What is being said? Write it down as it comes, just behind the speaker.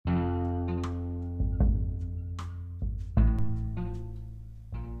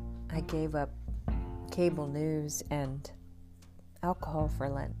I gave up cable news and alcohol for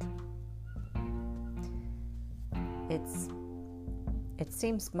Lent. It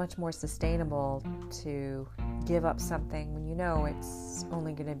seems much more sustainable to give up something when you know it's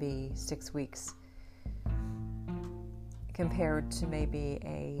only going to be 6 weeks compared to maybe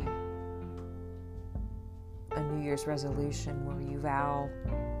a New Year's resolution where you vow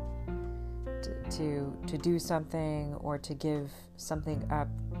to do something or to give something up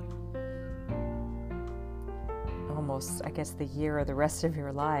almost, I guess, the year or the rest of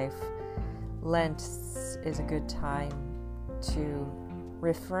your life. Lent is a good time to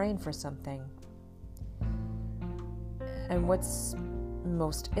refrain for something. And what's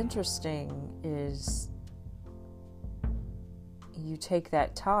most interesting is you take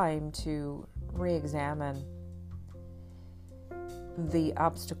that time to re-examine the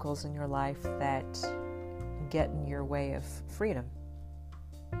obstacles in your life that get in your way of freedom.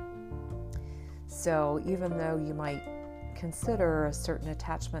 So even though you might consider a certain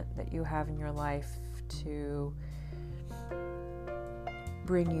attachment that you have in your life to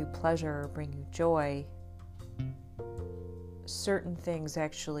bring you pleasure, bring you joy, certain things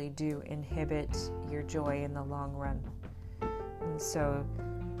actually do inhibit your joy in the long run. And so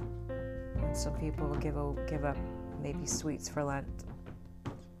when some people give up maybe sweets for Lent,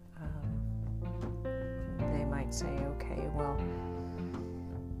 they might say, okay, well,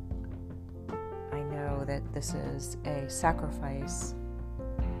 I know that this is a sacrifice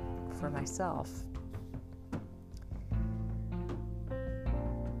for myself.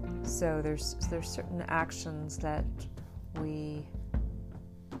 So there's certain actions that we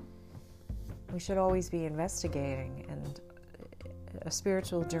should always be investigating, and a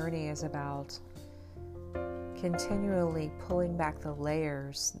spiritual journey is about continually pulling back the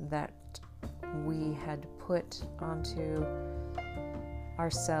layers that we had put onto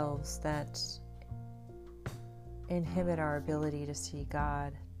ourselves that inhibit our ability to see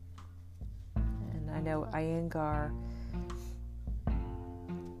God. And I know Iyengar,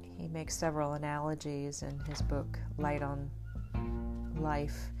 he makes several analogies in his book, Light on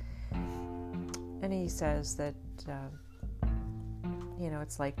Life. And he says that,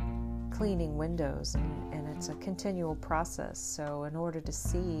 it's like cleaning windows, and it's a continual process. So in order to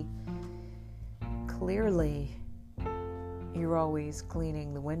see clearly, you're always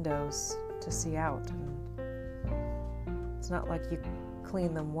cleaning the windows to see out. And it's not like you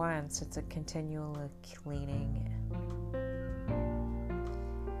clean them once, it's a continual cleaning.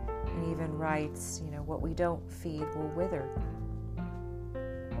 And even writes, what we don't feed will wither.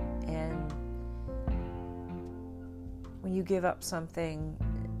 And when you give up something,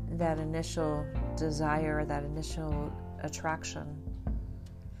 that initial desire, that initial attraction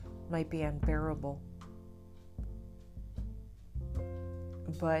might be unbearable.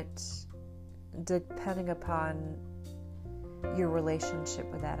 But depending upon your relationship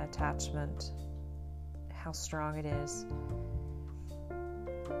with that attachment, how strong it is,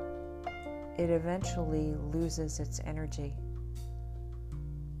 it eventually loses its energy.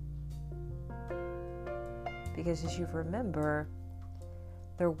 Because as you remember,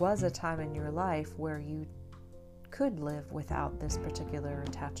 there was a time in your life where you could live without this particular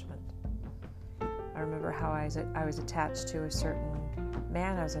attachment. I remember how I was attached to a certain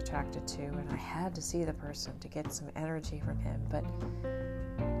man I was attracted to, and I had to see the person to get some energy from him. But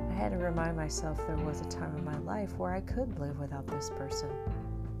I had to remind myself there was a time in my life where I could live without this person.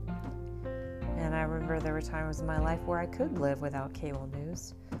 And I remember there were times in my life where I could live without cable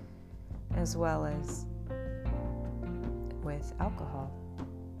news, as well as with alcohol.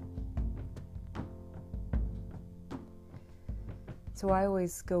 So I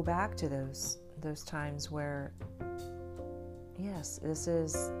always go back to those times where, yes, this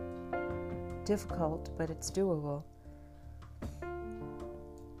is difficult, but it's doable.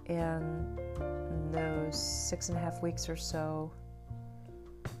 And those 6.5 weeks or so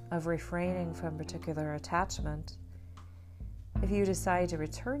of refraining from particular attachment, if you decide to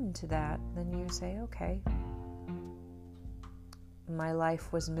return to that, then you say, okay, my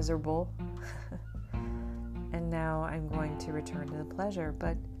life was miserable, and now I'm going to return to the pleasure.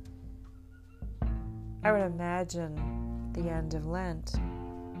 But I would imagine the end of Lent,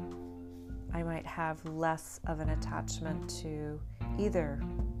 I might have less of an attachment to either,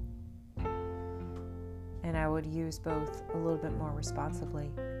 and I would use both a little bit more responsibly.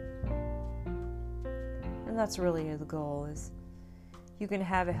 And that's really the goal, is you can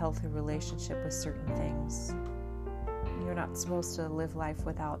have a healthy relationship with certain things. You're not supposed to live life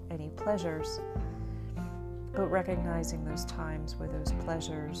without any pleasures, but recognizing those times where those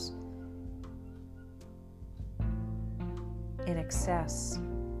pleasures in excess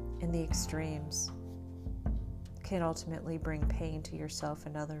in the extremes can ultimately bring pain to yourself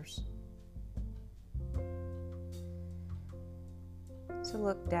and others. So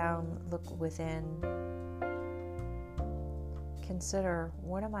look down, look within. Consider,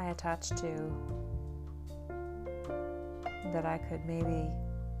 what am I attached to that I could maybe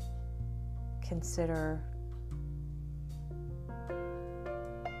consider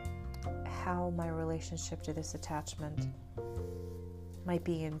how my relationship to this attachment might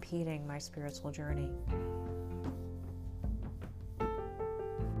be impeding my spiritual journey.